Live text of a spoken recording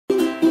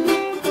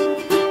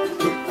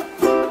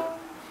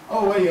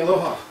Howdy,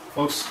 aloha,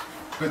 folks.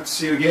 Good to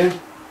see you again.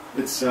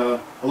 It's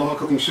Aloha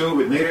Cooking Show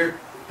with Nader,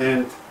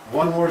 and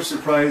one more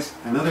surprise,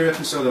 another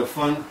episode of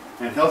fun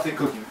and healthy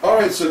cooking.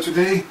 Alright, so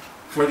today,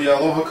 for the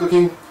Aloha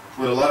Cooking,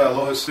 with a lot of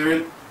Aloha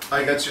spirit,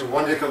 I got you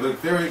one heck of a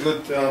very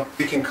good,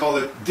 you can call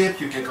it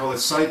dip, you can call it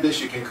side dish,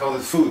 you can call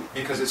it food,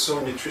 because it's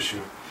so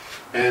nutritional.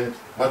 And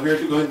what we're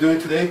going to do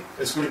today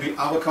is going to be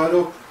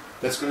avocado.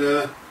 That's going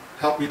to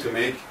help you to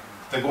make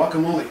the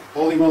guacamole.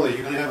 Holy moly,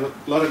 you're going to have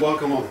a lot of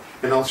guacamole.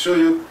 And I'll show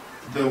you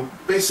the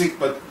basic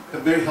but a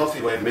very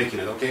healthy way of making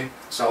it, okay?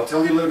 So I'll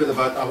tell you a little bit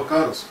about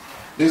avocados.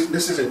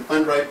 This is an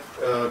unripe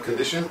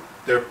condition.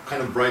 They're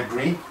kind of bright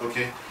green,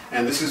 okay?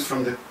 And this is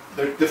from there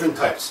are different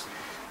types.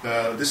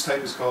 This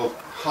type is called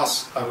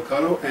Hass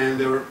avocado, and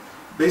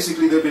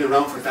they've been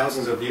around for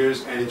thousands of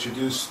years and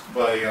introduced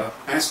by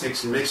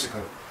Aztecs in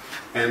Mexico.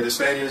 And the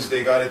Spaniards,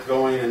 they got it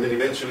going, and then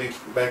eventually,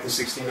 back in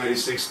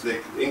 1696,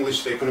 the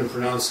English, they couldn't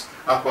pronounce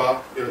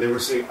agua, they were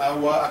saying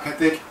agua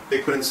acatec, they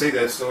couldn't say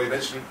that, so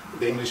eventually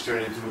the English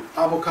turned it into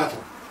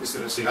avocado,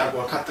 instead of saying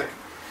agua acatec.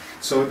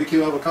 So it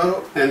became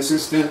avocado, and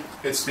since then,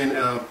 it's been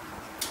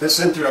the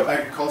center of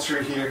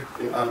agriculture here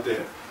in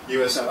the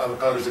U.S.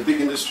 Avocado is a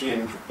big industry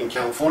in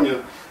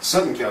California,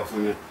 Southern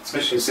California,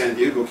 especially in San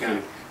Diego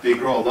County. They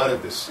grow a lot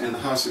of this, and the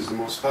Hass is the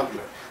most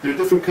popular. There are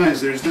different kinds.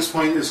 There's this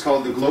one is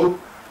called the globe.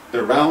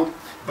 They're round,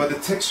 but the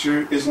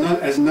texture is not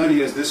as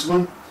nutty as this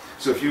one.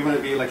 So if you want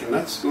to be like a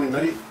nuts, going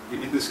nutty,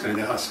 you eat this kind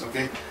of Hass,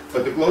 okay?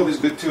 But the globe is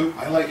good too.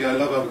 I like it. I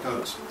love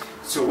avocados.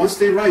 So once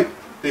they ripe,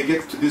 they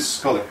get to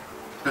this color.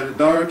 Kind of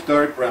dark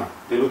brown.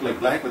 They look like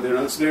black, but they're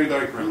not. It's very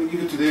dark brown. I'm going to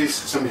give you today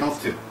some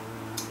health tip.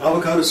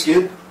 Avocado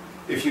skin,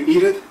 if you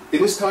eat it,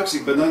 it is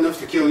toxic, but not enough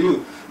to kill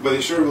you. But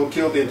it sure will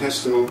kill the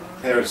intestinal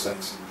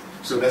parasites.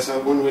 So that's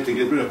one way to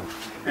get rid of them.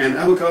 And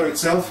avocado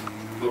itself,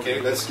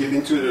 okay, let's get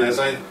into it. And as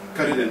I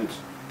cut it and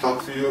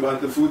talk to you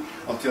about the food,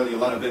 I'll tell you a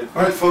lot of it.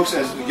 Alright folks,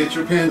 as you get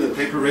your pen and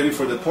paper ready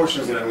for the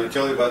portions that I'm going to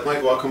tell you about my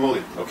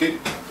guacamole, okay?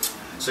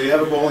 So you have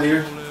a bowl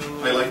here.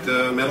 I like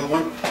the metal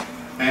one.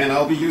 And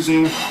I'll be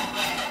using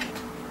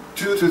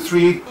 2 to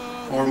 3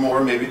 or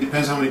more, maybe,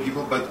 depends how many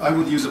people, but I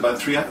would use about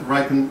 3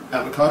 ripened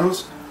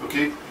avocados,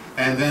 okay?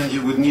 And then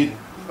you would need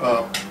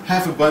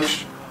half a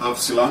bunch of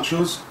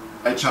cilantros.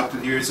 I chopped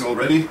it here, it's all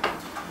ready.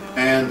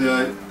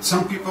 And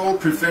some people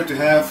prefer to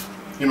have,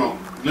 a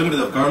little bit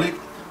of garlic,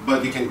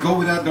 but you can go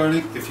without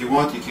garlic. If you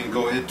want, you can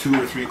go ahead 2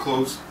 or 3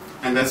 cloves,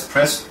 and that's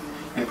pressed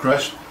and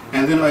crushed.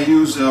 And then I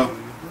use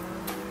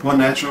one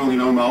natural,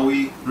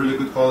 Maui, really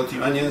good quality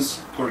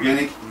onions,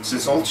 organic. So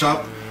it's all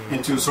chopped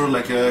into sort of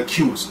like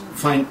cubes,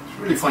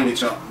 really finely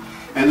chopped.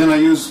 And then I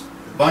use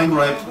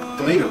vine-ripe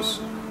tomatoes,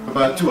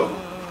 about 2 of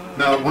them.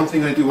 Now, one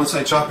thing I do, once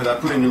I chop it, I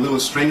put it in a little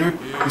strainer.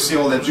 You see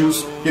all that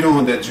juice? You don't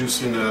want that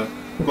juice in the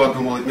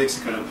guacamole. It makes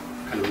it kind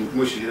of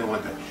mushy. You don't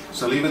want that.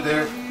 So leave it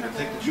there and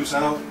take the juice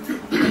out.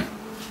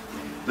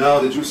 Now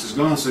the juice is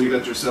gone, so you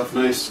got yourself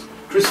nice,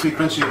 crispy,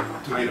 crunchy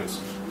tomatoes.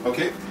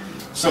 Okay?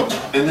 So,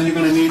 and then you're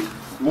going to need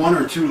 1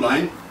 or 2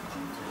 lime.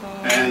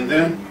 And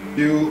then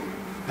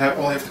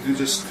all you have to do is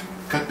just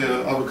cut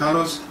the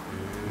avocados.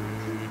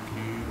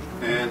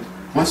 And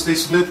once they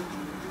split,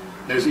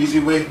 there's an easy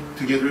way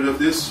to get rid of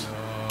this.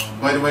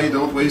 By the way,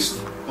 don't waste.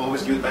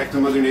 Always give it back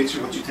to Mother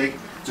Nature. What you take,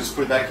 just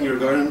put it back in your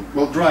garden.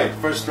 Well, dry it.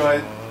 First dry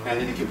it,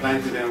 and then you can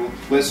plant it, and we'll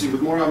bless you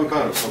with more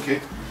avocados, okay?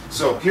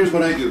 So here's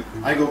what I do.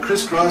 I go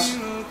crisscross.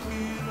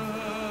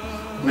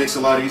 Makes it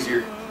a lot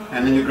easier.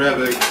 And then you grab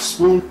a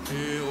spoon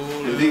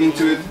and dig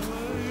into it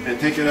and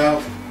take it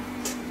out.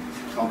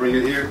 I'll bring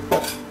it here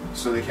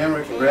so the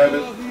camera can grab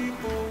it.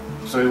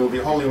 So it will be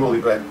holy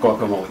moly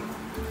guacamole.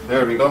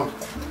 There we go.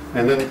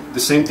 And then the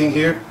same thing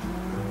here.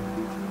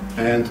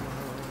 And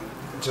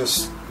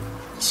just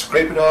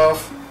scrape it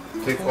off,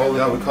 take all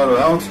the avocado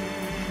out.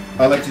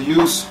 I like to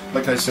use,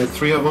 like I said,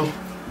 3 of them.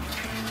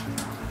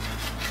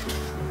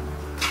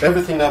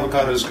 Everything in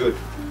avocado is good.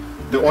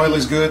 The oil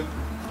is good,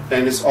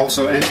 and it's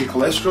also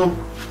anti-cholesterol.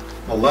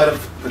 A lot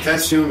of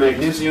potassium,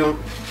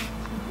 magnesium,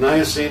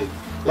 niacin,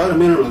 a lot of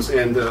minerals,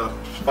 and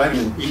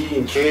vitamin E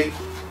and K.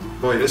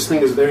 Boy, this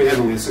thing is very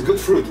heavenly. It's a good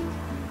fruit.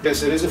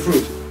 Yes, it is a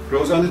fruit.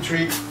 Grows on the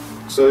tree,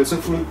 so it's a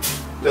fruit.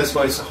 That's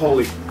why it's a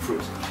holy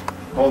fruit.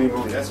 Holy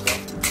moly, that's why.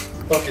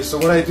 Okay, so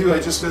what I do, I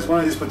just use one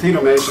of these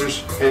potato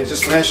mashers and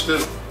just mash the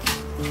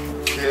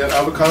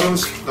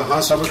avocados, the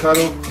Hass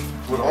avocado,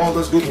 with all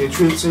those good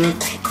nutrients in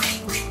it.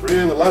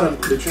 Really a lot of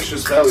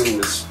nutritious value in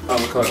this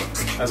avocado.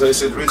 As I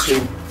said, rich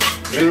in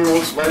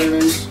minerals,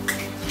 vitamins,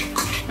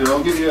 and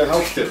I'll give you a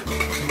health tip.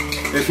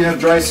 If you have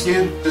dry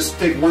skin, just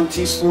take 1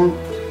 teaspoon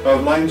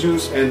of lime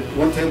juice and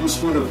 1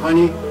 tablespoon of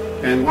honey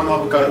and 1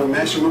 avocado,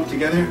 mash them up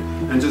together,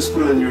 and just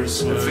put it on your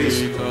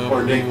face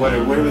or neck,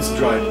 whatever it's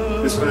dry.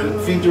 It's going to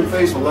feed your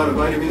face with a lot of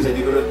vitamins, and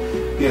you're going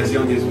to be as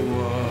young as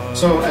me.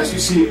 So as you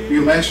see,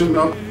 you mash them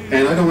up,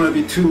 and I don't want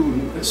to be too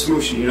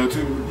smooshy, you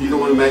don't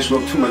want to mash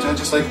them up too much. I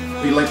just like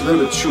be a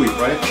little bit chewy,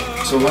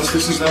 right? So once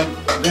this is done,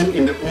 then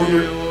in the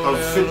order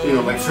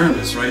of like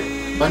firmness, right?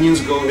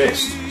 Onions go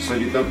next. So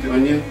you dump the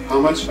onion. How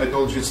much? I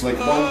told you it's like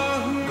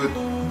 1 good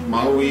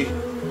Maui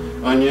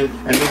onion,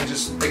 and then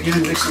just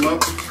again mix them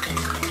up.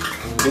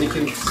 And you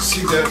can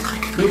see the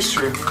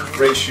mixture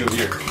ratio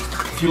here.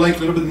 If you like a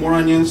little bit more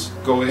onions,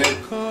 go ahead.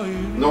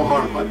 No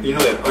harm. You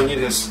know that onion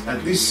has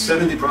at least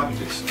 70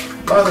 properties.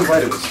 A lot of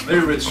vitamins,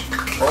 very rich.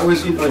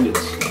 Always eat onions.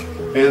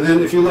 And then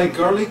if you like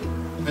garlic,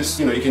 this,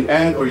 you can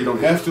add or you don't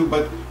have to,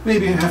 but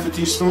maybe half a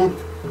teaspoon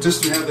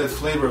just to have that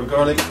flavor of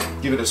garlic,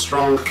 give it a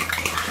strong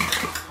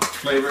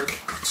flavor.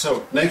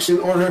 So next in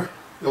order,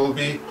 it will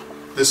be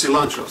the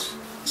cilantros.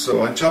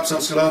 So I chop some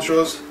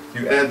cilantros,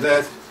 you add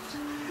that.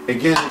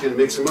 Again, you can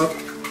mix them up.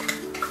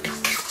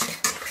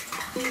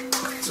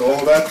 It's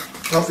all about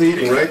healthy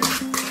eating, right?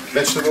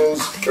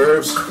 Vegetables,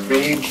 herbs,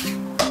 meat.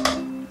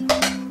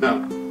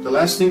 Now, the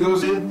last thing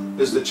goes in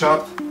is the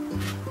chopped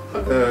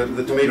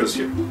the tomatoes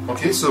here.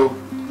 Okay, so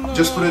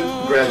just put it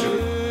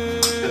gradually.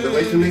 And the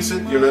way to mix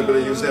it, you're not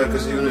going to use that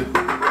because you're going to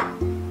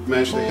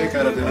mash the heck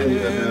out of the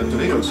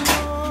tomatoes.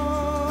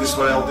 This is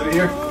what I'll do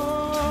here.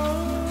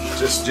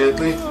 Just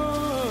gently.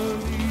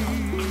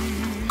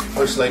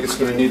 Looks like it's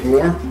going to need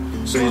more.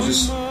 So you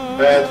just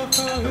add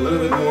a little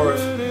bit more of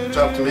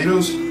chopped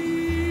tomatoes.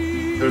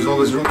 There's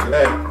always room to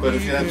add, but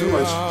if you add too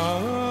much,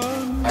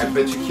 I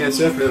bet you can't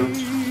separate them.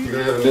 You're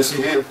going to have a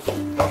messy hand.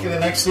 Okay, the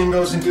next thing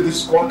goes into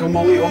this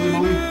guacamole,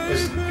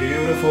 is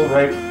beautiful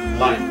ripe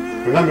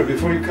lime. Remember,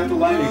 before you cut the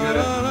lime, you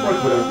gotta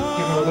work with it.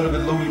 Give it a little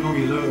bit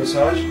little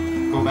massage.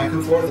 Go back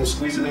and forth and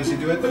squeeze it as you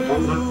do it, but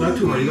not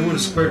too hard. You don't want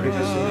to squirt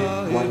because you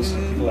may want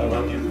some people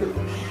around you.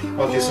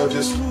 Okay, so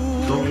just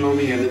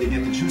loamy, and then you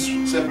get the juice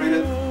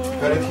separated.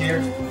 Cut it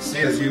here. See,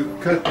 as you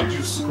cut, the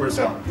juice squirts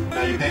out.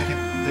 Now you take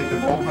the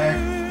bowl back,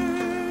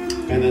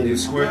 and then you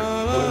squirt a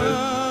little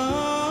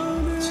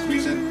bit.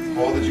 Squeeze it,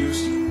 all the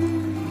juice.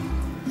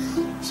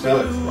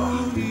 Smell it.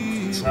 Wow.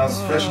 It smells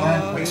fresh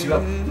lime, wakes you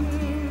up.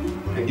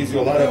 And gives you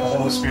a lot of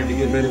Holy Spirit to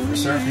get ready for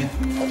surfing,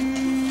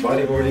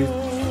 bodyboarding,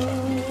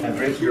 and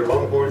drink your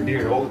longboard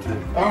beer all the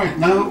time. Alright,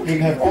 now you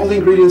have all the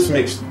ingredients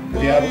mixed.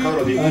 The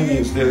avocado, the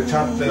onions, the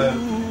chopped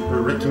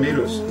red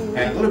tomatoes,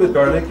 and a little bit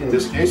garlic in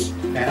this case.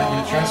 And I'm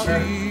going to transfer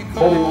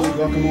holy moly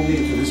guacamole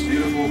into this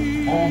beautiful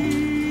bowl.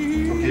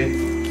 Okay.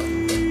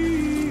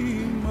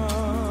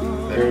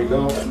 There you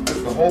go.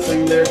 Put the whole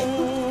thing there.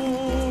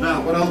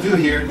 Now what I'll do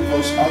here,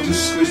 folks, I'll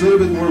just squeeze a little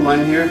bit more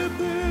lime here.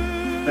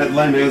 That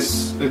lime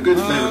has a good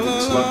flavor to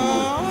this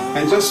guacamole.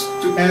 And just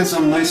to add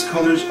some nice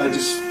colors, I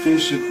just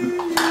finish it with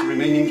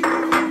remaining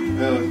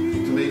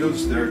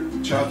tomatoes. They're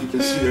chopped, you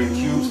can see they're in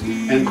cubes.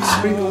 And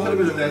sprinkle a little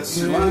bit of that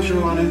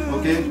cilantro on it,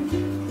 okay?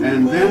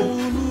 And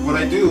then what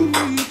I do,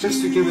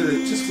 just to give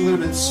it just a little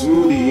bit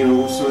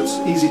smoothie, so it's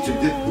easy to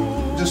dip,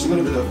 just a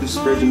little bit of this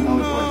virgin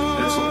olive oil.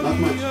 That's all, not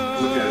much.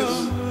 Look at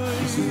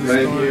this.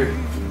 Right here,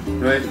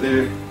 right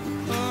there.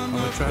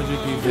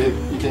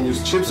 You can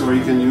use chips or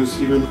you can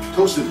use even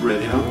toasted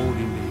bread,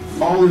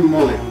 all in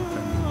mole.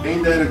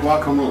 Ain't that a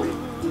guacamole?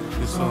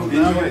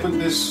 Now you put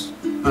this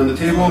on the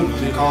table,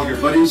 you call your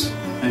buddies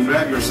and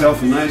grab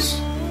yourself a nice,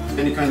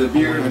 any kind of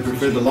beer. I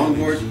prefer the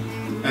longboard.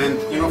 And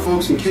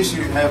folks, in case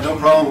you have no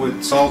problem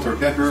with salt or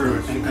pepper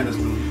or any kind of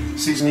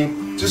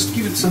seasoning, just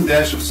give it some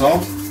dash of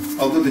salt.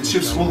 Although the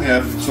chips will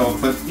have salt,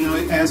 but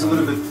it adds a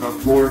little bit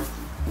of more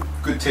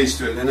good taste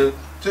to it. And then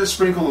just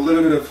sprinkle a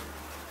little bit of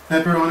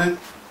pepper on it.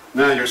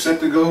 Now you're set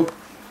to go.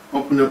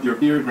 Open up your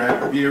beer,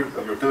 grab a beer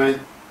of your kind,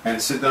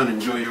 and sit down and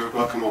enjoy your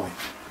guacamole.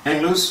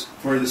 Hang loose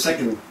for the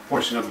second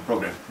portion of the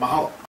program. Mahalo.